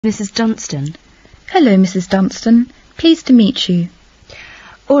Mrs. Dunstan. Hello, Mrs. Dunstan. Pleased to meet you.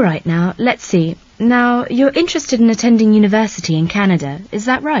 All right, now, let's see. Now, you're interested in attending university in Canada, is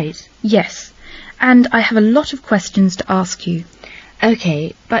that right? Yes, and I have a lot of questions to ask you.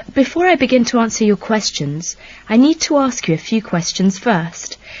 Okay, but before I begin to answer your questions, I need to ask you a few questions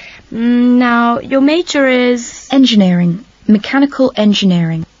first. Now, your major is... Engineering. Mechanical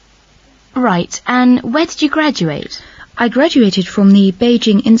engineering. Right, and where did you graduate? I graduated from the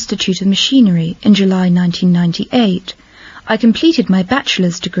Beijing Institute of Machinery in July 1998. I completed my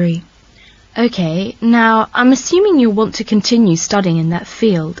bachelor's degree. Okay, now, I'm assuming you'll want to continue studying in that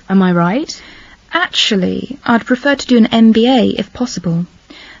field, am I right? Actually, I'd prefer to do an MBA if possible.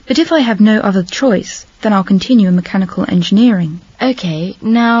 But if I have no other choice, then I'll continue in mechanical engineering. Okay,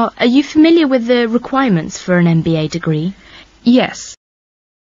 now, are you familiar with the requirements for an MBA degree? Yes.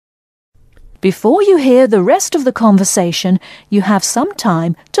 Before you hear the rest of the conversation, you have some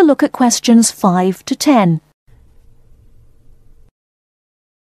time to look at questions 5 to 10.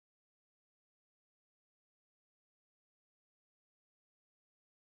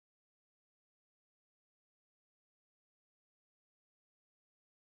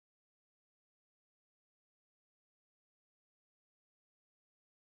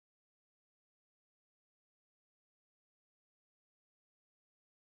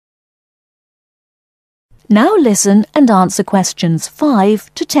 Now listen and answer questions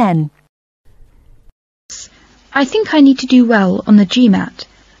 5 to 10. I think I need to do well on the GMAT,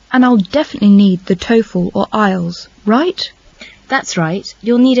 and I'll definitely need the TOEFL or IELTS, right? That's right.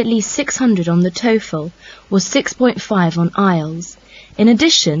 You'll need at least 600 on the TOEFL or 6.5 on IELTS. In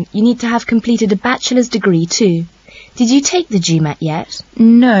addition, you need to have completed a bachelor's degree too. Did you take the GMAT yet?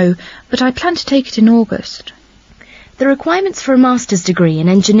 No, but I plan to take it in August. The requirements for a master's degree in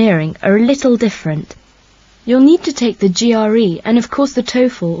engineering are a little different. You'll need to take the GRE and of course the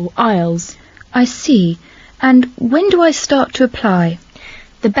TOEFL or IELTS. I see. And when do I start to apply?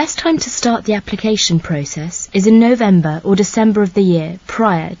 The best time to start the application process is in November or December of the year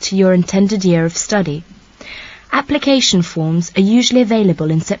prior to your intended year of study. Application forms are usually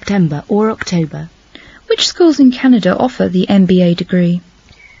available in September or October. Which schools in Canada offer the MBA degree?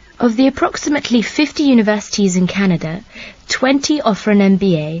 Of the approximately 50 universities in Canada, 20 offer an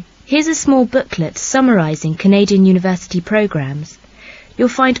MBA. Here's a small booklet summarising Canadian university programs. You'll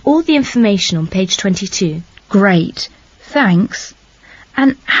find all the information on page 22. Great. Thanks.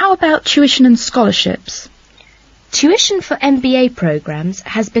 And how about tuition and scholarships? Tuition for MBA programs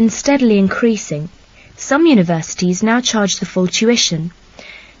has been steadily increasing. Some universities now charge the full tuition,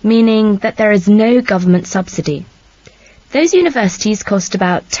 meaning that there is no government subsidy. Those universities cost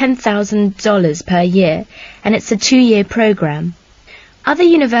about $10,000 per year, and it's a 2-year program. Other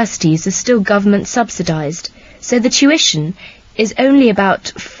universities are still government subsidised, so the tuition is only about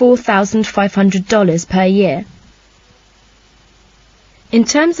 $4,500 per year. In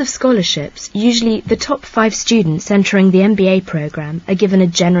terms of scholarships, usually the top 5 students entering the MBA program are given a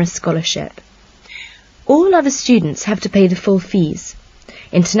generous scholarship. All other students have to pay the full fees.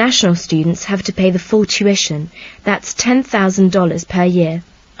 International students have to pay the full tuition. That's $10,000 per year.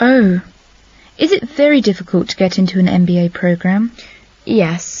 Oh. Is it very difficult to get into an MBA program?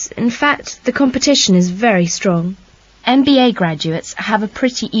 Yes, in fact, the competition is very strong. MBA graduates have a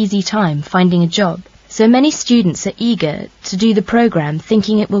pretty easy time finding a job, so many students are eager to do the program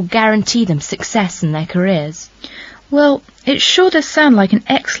thinking it will guarantee them success in their careers. Well, it sure does sound like an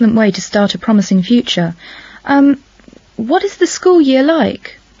excellent way to start a promising future. What is the school year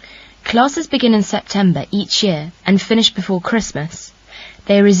like? Classes begin in September each year and finish before Christmas.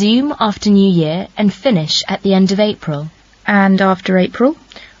 They resume after New Year and finish at the end of April. And after April?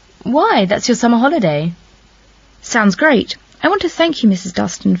 Why, that's your summer holiday. Sounds great. I want to thank you, Mrs.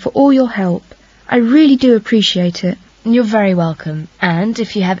 Dunstan, for all your help. I really do appreciate it. You're very welcome. And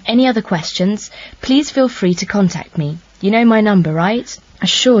if you have any other questions, please feel free to contact me. You know my number, right? I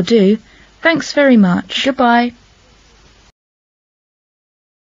sure do. Thanks very much. Goodbye.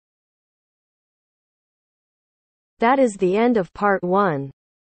 That is the end of part 1.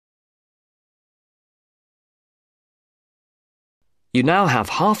 You now have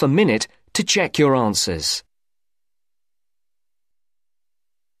half a minute to check your answers.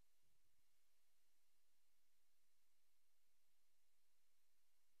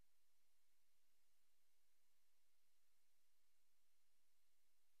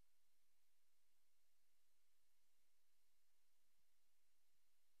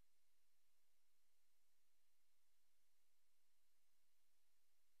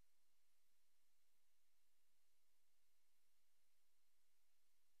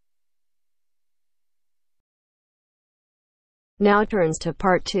 Now turns to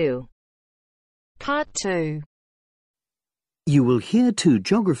Part 2. Part 2. You will hear two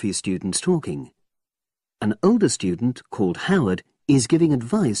geography students talking. An older student, called Howard, is giving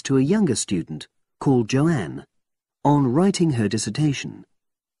advice to a younger student, called Joanne, on writing her dissertation.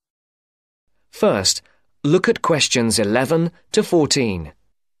 First, look at questions 11 to 14.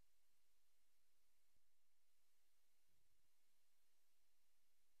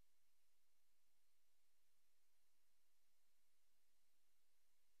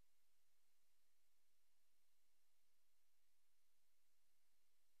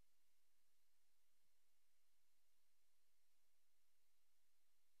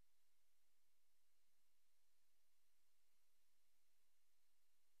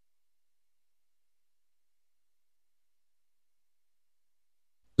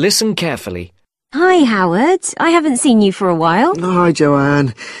 Listen carefully. Hi, Howard. I haven't seen you for a while. Hi,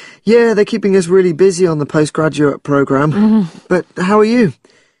 Joanne. Yeah, they're keeping us really busy on the postgraduate programme. But how are you?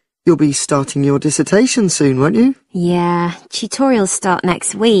 You'll be starting your dissertation soon, won't you? Yeah, tutorials start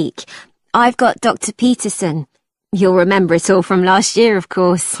next week. I've got Dr. Peterson. You'll remember it all from last year, of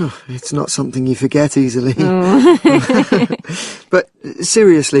course. It's not something you forget easily. But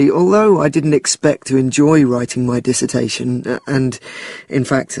seriously, although I didn't expect to enjoy writing my dissertation, and in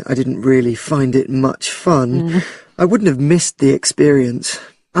fact I didn't really find it much fun, I wouldn't have missed the experience.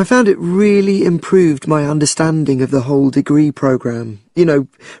 I found it really improved my understanding of the whole degree programme, you know,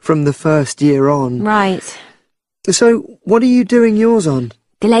 from the first year on. Right. So, what are you doing yours on?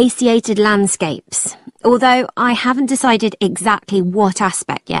 Glaciated landscapes. Although I haven't decided exactly what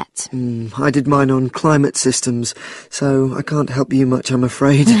aspect yet. I did mine on climate systems, so I can't help you much, I'm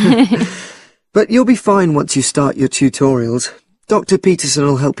afraid. But you'll be fine once you start your tutorials. Dr. Peterson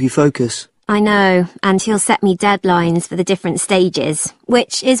will help you focus. I know, and he'll set me deadlines for the different stages,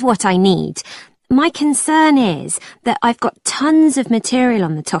 which is what I need. My concern is that I've got tons of material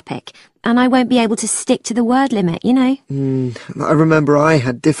on the topic, and I won't be able to stick to the word limit, you know. I remember I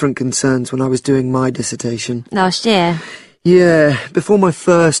had different concerns when I was doing my dissertation. Last year? Yeah, before my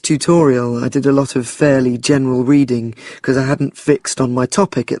first tutorial I did a lot of fairly general reading because I hadn't fixed on my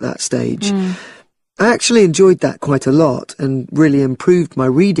topic at that stage. I actually enjoyed that quite a lot and really improved my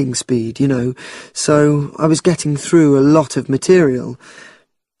reading speed, you know, so I was getting through a lot of material.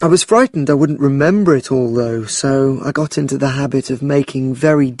 I was frightened I wouldn't remember it all, though, so I got into the habit of making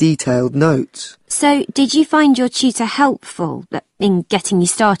very detailed notes. So, did you find your tutor helpful in getting you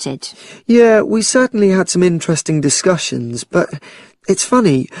started? Yeah, we certainly had some interesting discussions, but it's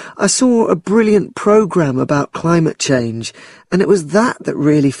funny, I saw a brilliant programme about climate change, and it was that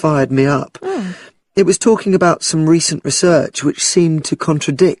really fired me up. It was talking about some recent research which seemed to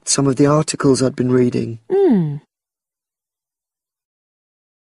contradict some of the articles I'd been reading.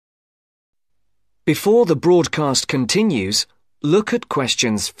 Before the broadcast continues, look at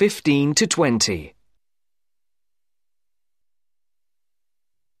questions 15 to 20.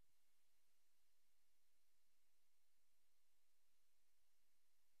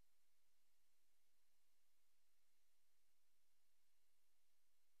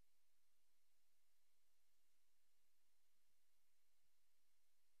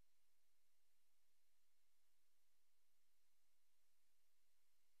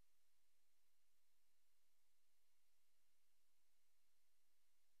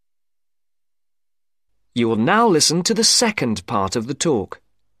 You will now listen to the second part of the talk.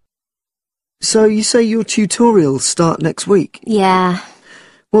 So you say your tutorials start next week? Yeah.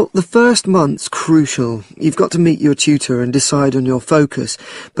 Well, the first month's crucial. You've got to meet your tutor and decide on your focus,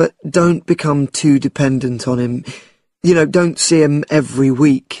 but don't become too dependent on him. You know, don't see him every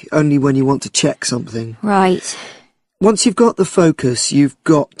week, only when you want to check something. Right. Once you've got the focus, you've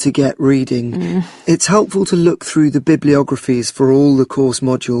got to get reading. It's helpful to look through the bibliographies for all the course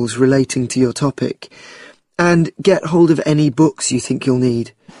modules relating to your topic, and get hold of any books you think you'll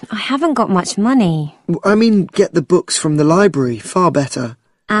need. I haven't got much money. I mean, get the books from the library, far better.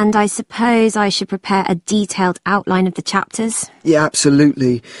 And I suppose I should prepare a detailed outline of the chapters? Yeah,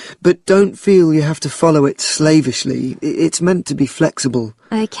 absolutely. But don't feel you have to follow it slavishly. It's meant to be flexible.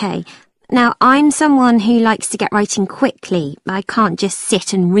 OK. Now, I'm someone who likes to get writing quickly. I can't just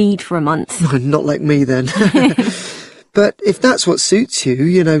sit and read for a month. Not like me, then. But if that's what suits you,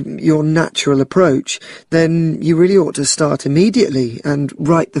 you know, your natural approach, then you really ought to start immediately and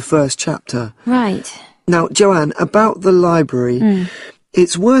write the first chapter. Right. Now, Joanne, about the library,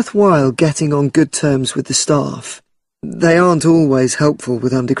 it's worthwhile getting on good terms with the staff. They aren't always helpful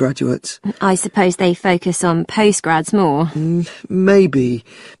with undergraduates. I suppose they focus on postgrads more. Maybe.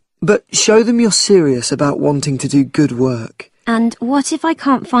 But show them you're serious about wanting to do good work. And what if I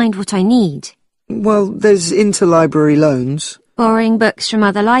can't find what I need? Well, there's interlibrary loans. borrowing books from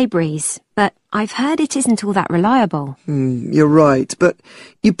other libraries, but I've heard it isn't all that reliable. You're right, but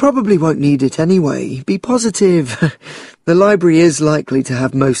you probably won't need it anyway. Be positive. The library is likely to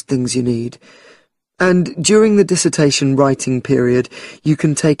have most things you need. And during the dissertation writing period, you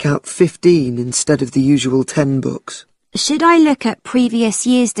can take out 15 instead of the usual 10 books. Should I look at previous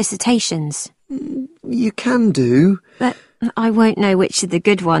year's dissertations? You can do. But I won't know which are the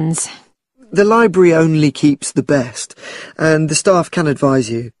good ones. The library only keeps the best, and the staff can advise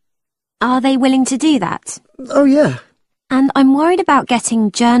you. Are they willing to do that? Oh, yeah. And I'm worried about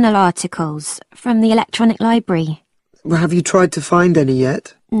getting journal articles from the electronic library. Have you tried to find any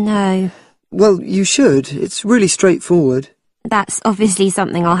yet? No. Well, you should. It's really straightforward. That's obviously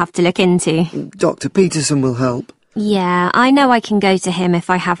something I'll have to look into. Dr. Peterson will help. Yeah, I know I can go to him if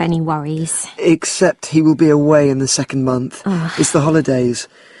I have any worries. Except he will be away in the second month. Ugh. It's the holidays.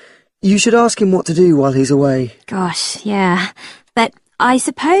 You should ask him what to do while he's away. Gosh, yeah. But I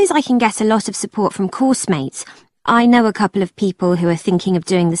suppose I can get a lot of support from course mates. I know a couple of people who are thinking of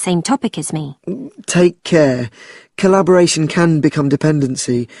doing the same topic as me. Take care. Collaboration can become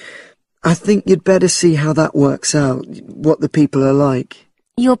dependency. I think you'd better see how that works out, what the people are like.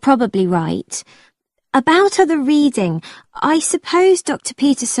 You're probably right. About other reading, I suppose Dr.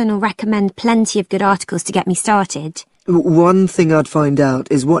 Peterson will recommend plenty of good articles to get me started. One thing I'd find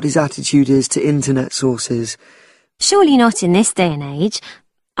out is what his attitude is to internet sources. Surely not in this day and age.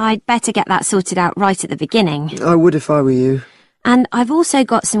 I'd better get that sorted out right at the beginning. I would if I were you. And I've also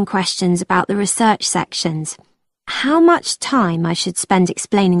got some questions about the research sections. How much time I should spend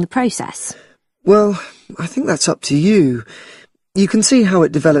explaining the process? Well, I think that's up to you. You can see how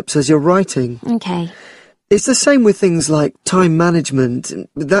it develops as you're writing. Okay. It's the same with things like time management.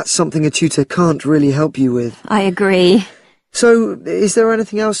 That's something a tutor can't really help you with. I agree. So, is there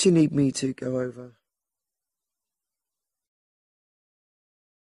anything else you need me to go over?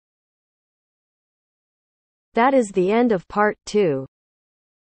 That is the end of part 2.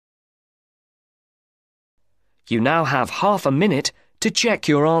 You now have half a minute to check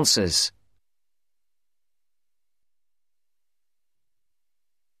your answers.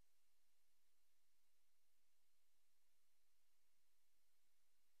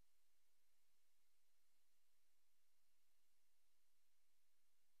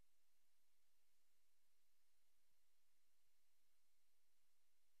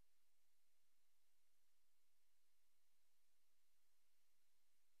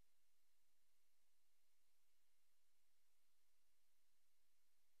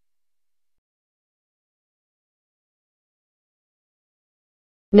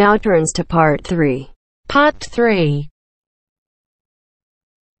 Now turns to part 3. Part 3.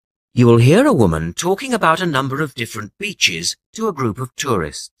 You will hear a woman talking about a number of different beaches to a group of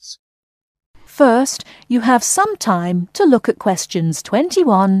tourists. First, you have some time to look at questions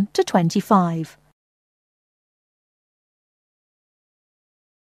 21 to 25.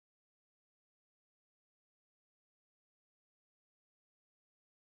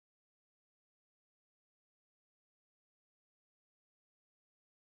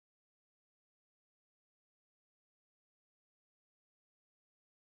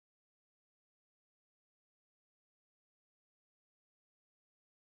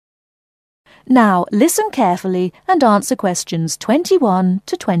 Now listen carefully and answer questions 21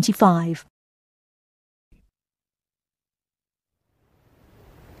 to 25.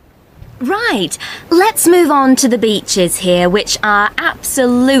 Right, let's move on to the beaches here, which are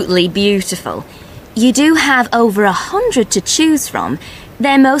absolutely beautiful. You do have over 100 to choose from.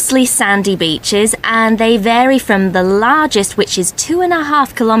 They're mostly sandy beaches and they vary from the largest, which is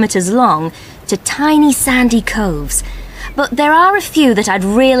 2.5 kilometres long, to tiny sandy coves. But there are a few that I'd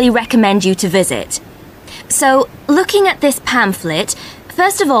really recommend you to visit. So, looking at this pamphlet,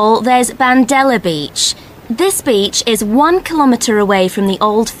 first of all, there's Bandella Beach. This beach is 1 kilometre away from the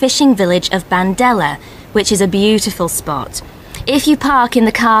old fishing village of Bandella, which is a beautiful spot. If you park in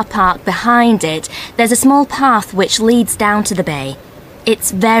the car park behind it, there's a small path which leads down to the bay.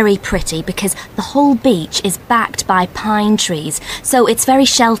 It's very pretty because the whole beach is backed by pine trees, so it's very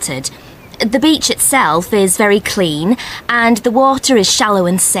sheltered. The beach itself is very clean and the water is shallow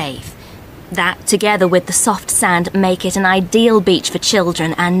and safe. That, together with the soft sand, make it an ideal beach for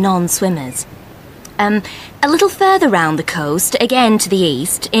children and non-swimmers. A little further round the coast, again to the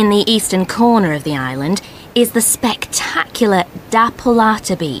east, in the eastern corner of the island, is the spectacular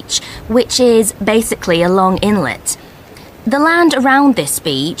Dapolata Beach, which is basically a long inlet. The land around this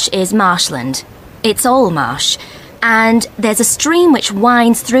beach is marshland. It's all marsh, and there's a stream which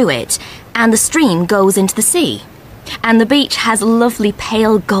winds through it, and the stream goes into the sea. And the beach has lovely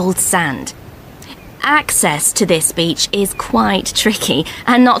pale gold sand. Access to this beach is quite tricky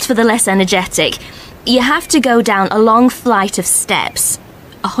and not for the less energetic. You have to go down a long flight of steps,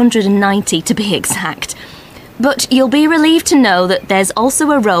 190 to be exact. But you'll be relieved to know that there's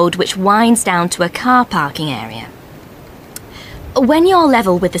also a road which winds down to a car parking area. When you're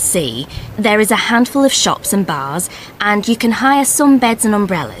level with the sea, there is a handful of shops and bars, and you can hire some beds and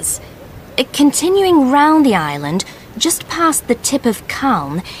umbrellas. Continuing round the island, just past the tip of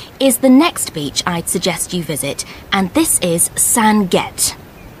Calne, is the next beach I'd suggest you visit, and this is Sanget.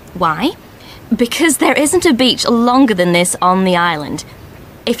 Why? Because there isn't a beach longer than this on the island.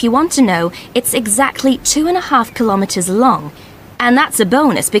 If you want to know, it's exactly 2.5 kilometres long, and that's a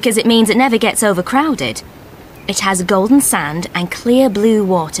bonus because it means it never gets overcrowded. It has golden sand and clear blue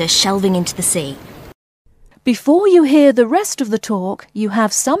water shelving into the sea. Before you hear the rest of the talk, you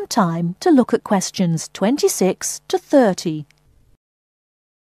have some time to look at questions 26 to 30.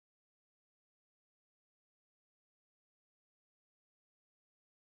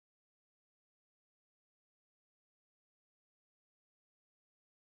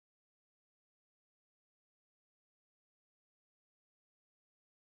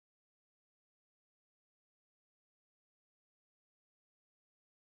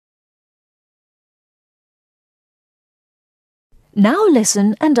 Now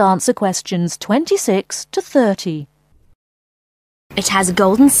listen and answer questions 26 to 30. It has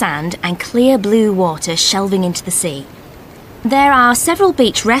golden sand and clear blue water shelving into the sea. There are several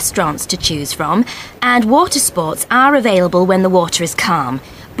beach restaurants to choose from, and water sports are available when the water is calm.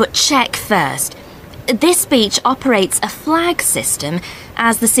 But check first. This beach operates a flag system,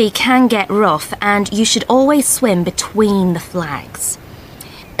 as the sea can get rough and you should always swim between the flags.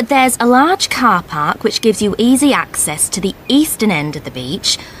 There's a large car park which gives you easy access to the eastern end of the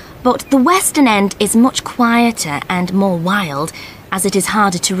beach, but the western end is much quieter and more wild, as it is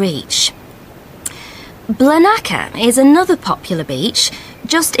harder to reach. Blanaka is another popular beach,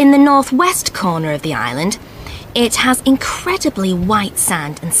 just in the northwest corner of the island. It has incredibly white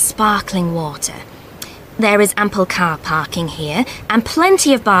sand and sparkling water. There is ample car parking here and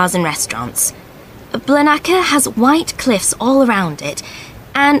plenty of bars and restaurants. Blanaka has white cliffs all around it,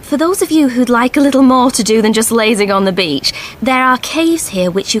 and for those of you who'd like a little more to do than just lazing on the beach, there are caves here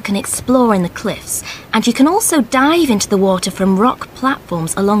which you can explore in the cliffs, and you can also dive into the water from rock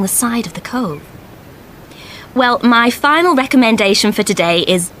platforms along the side of the cove. Well, my final recommendation for today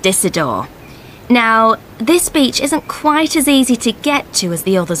is Disador. Now, this beach isn't quite as easy to get to as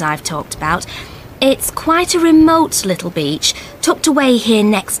the others I've talked about. It's quite a remote little beach, tucked away here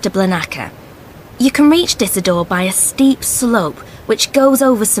next to Blanaka. You can reach Disador by a steep slope which goes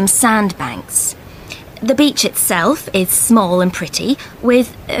over some sandbanks. The beach itself is small and pretty,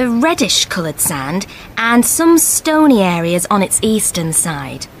 with reddish-coloured sand and some stony areas on its eastern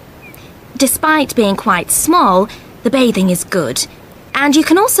side. Despite being quite small, the bathing is good, and you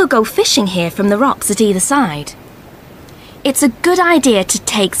can also go fishing here from the rocks at either side. It's a good idea to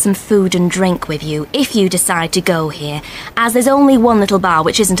take some food and drink with you if you decide to go here, as there's only one little bar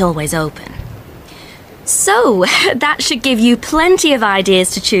which isn't always open. So, that should give you plenty of ideas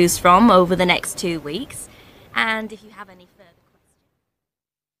to choose from over the next 2 weeks. And if you have any further questions...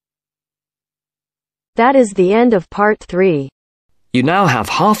 That is the end of part 3. You now have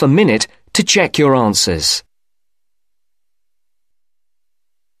half a minute to check your answers.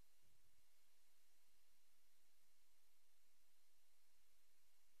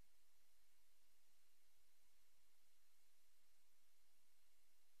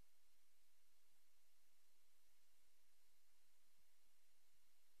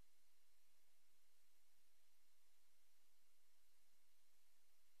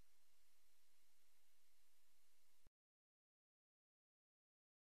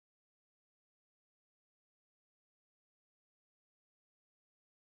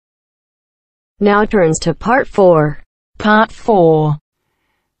 Now turns to part 4. Part 4.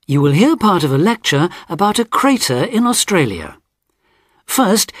 You will hear part of a lecture about a crater in Australia.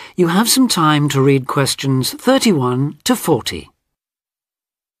 First, you have some time to read questions 31 to 40.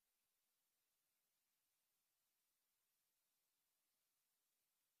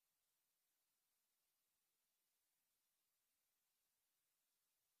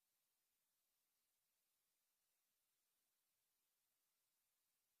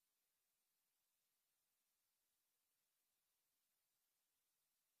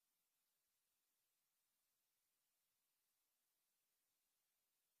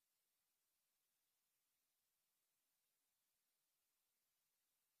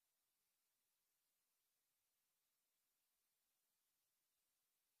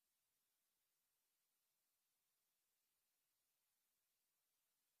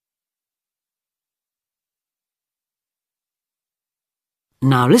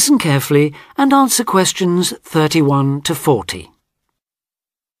 Now listen carefully and answer questions 31 to 40.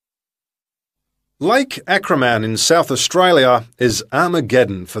 Lake Acraman in South Australia is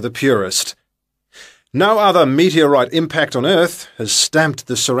Armageddon for the purist. No other meteorite impact on Earth has stamped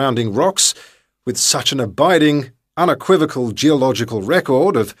the surrounding rocks with such an abiding, unequivocal geological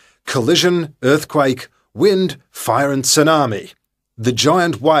record of collision, earthquake, wind, fire and tsunami, the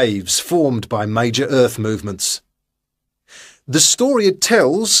giant waves formed by major Earth movements. The story it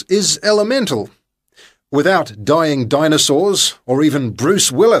tells is elemental, without dying dinosaurs or even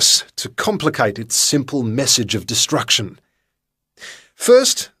Bruce Willis to complicate its simple message of destruction.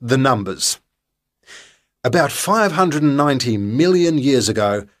 First, the numbers. About 590 million years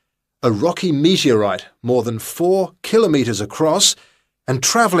ago, a rocky meteorite more than 4 kilometres across and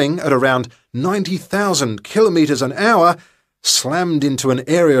travelling at around 90,000 kilometres an hour slammed into an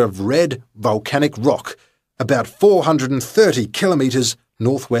area of red volcanic rock about 430 kilometres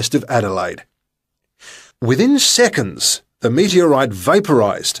northwest of Adelaide. Within seconds, the meteorite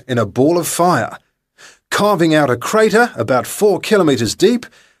vaporised in a ball of fire, carving out a crater about 4 kilometres deep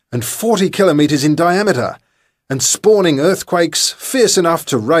and 40 kilometres in diameter, and spawning earthquakes fierce enough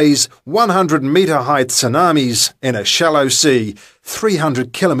to raise 100-metre-high tsunamis in a shallow sea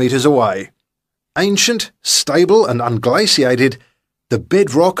 300 kilometres away. Ancient, stable and unglaciated, the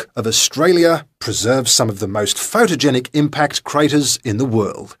bedrock of Australia preserves some of the most photogenic impact craters in the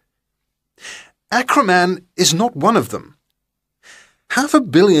world. Acraman is not one of them.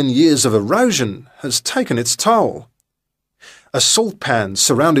 500 million years of erosion has taken its toll. A salt pan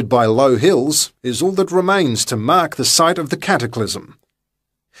surrounded by low hills is all that remains to mark the site of the cataclysm.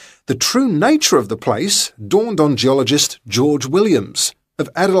 The true nature of the place dawned on geologist George Williams of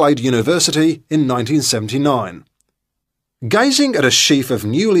Adelaide University in 1979. Gazing at a sheaf of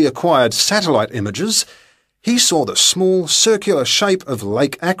newly acquired satellite images, he saw the small circular shape of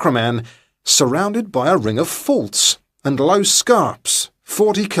Lake Acraman surrounded by a ring of faults and low scarps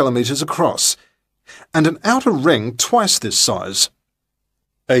 40 kilometres across, and an outer ring twice this size.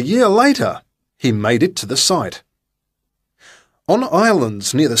 A year later, he made it to the site. On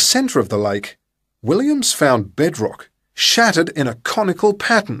islands near the centre of the lake, Williams found bedrock shattered in a conical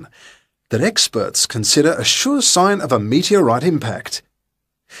pattern that experts consider a sure sign of a meteorite impact.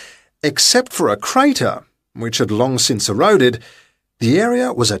 Except for a crater, which had long since eroded, the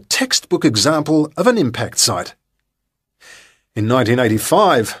area was a textbook example of an impact site. In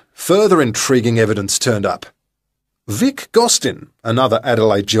 1985, further intriguing evidence turned up. Vic Gostin, another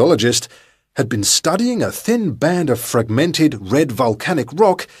Adelaide geologist, had been studying a thin band of fragmented red volcanic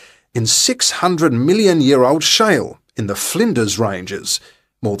rock in 600-million-year-old shale in the Flinders Ranges,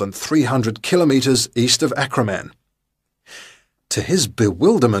 more than 300 kilometres east of Acraman. To his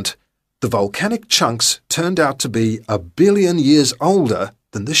bewilderment, the volcanic chunks turned out to be 1 billion years older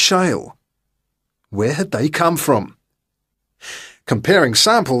than the shale. Where had they come from? Comparing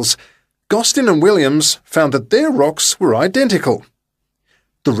samples, Gostin and Williams found that their rocks were identical.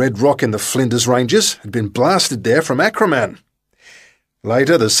 The red rock in the Flinders Ranges had been blasted there from Acraman.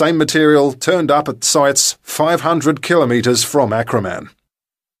 Later, the same material turned up at sites 500 kilometres from Acraman.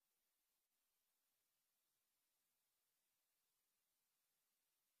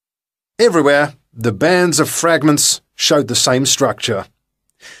 Everywhere, the bands of fragments showed the same structure.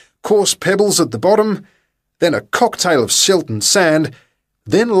 Coarse pebbles at the bottom, then a cocktail of silt and sand,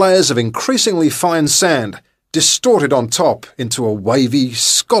 then layers of increasingly fine sand, distorted on top into a wavy,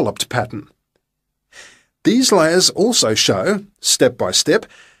 scalloped pattern. These layers also show, step by step,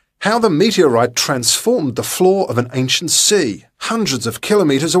 how the meteorite transformed the floor of an ancient sea hundreds of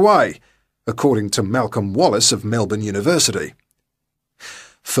kilometres away, according to Malcolm Wallace of Melbourne University.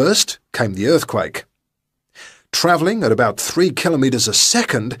 First came the earthquake. Travelling at about 3 kilometres a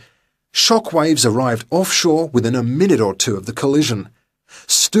second, shock waves arrived offshore within a minute or two of the collision,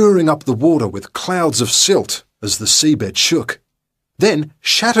 stirring up the water with clouds of silt as the seabed shook. Then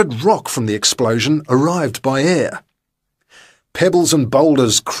shattered rock from the explosion arrived by air. Pebbles and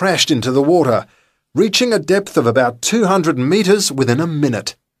boulders crashed into the water, reaching a depth of about 200 metres within a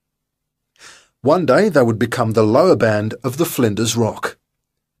minute. One day they would become the lower band of the Flinders Rock.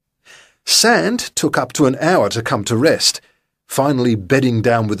 Sand took up to an hour to come to rest, finally bedding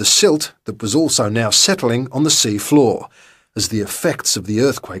down with the silt that was also now settling on the sea floor, as the effects of the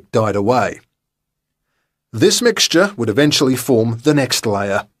earthquake died away. This mixture would eventually form the next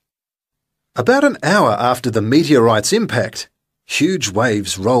layer. About an hour after the meteorite's impact, huge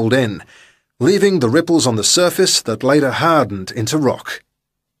waves rolled in, leaving the ripples on the surface that later hardened into rock.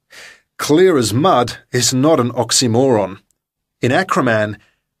 Clear as mud is not an oxymoron. In Acraman,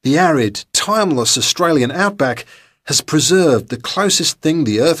 the arid, timeless Australian outback has preserved the closest thing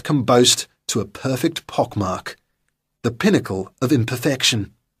the earth can boast to a perfect pockmark, the pinnacle of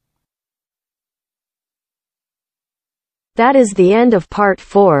imperfection. That is the end of part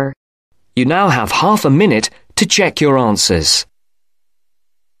 4. You now have half a minute to check your answers.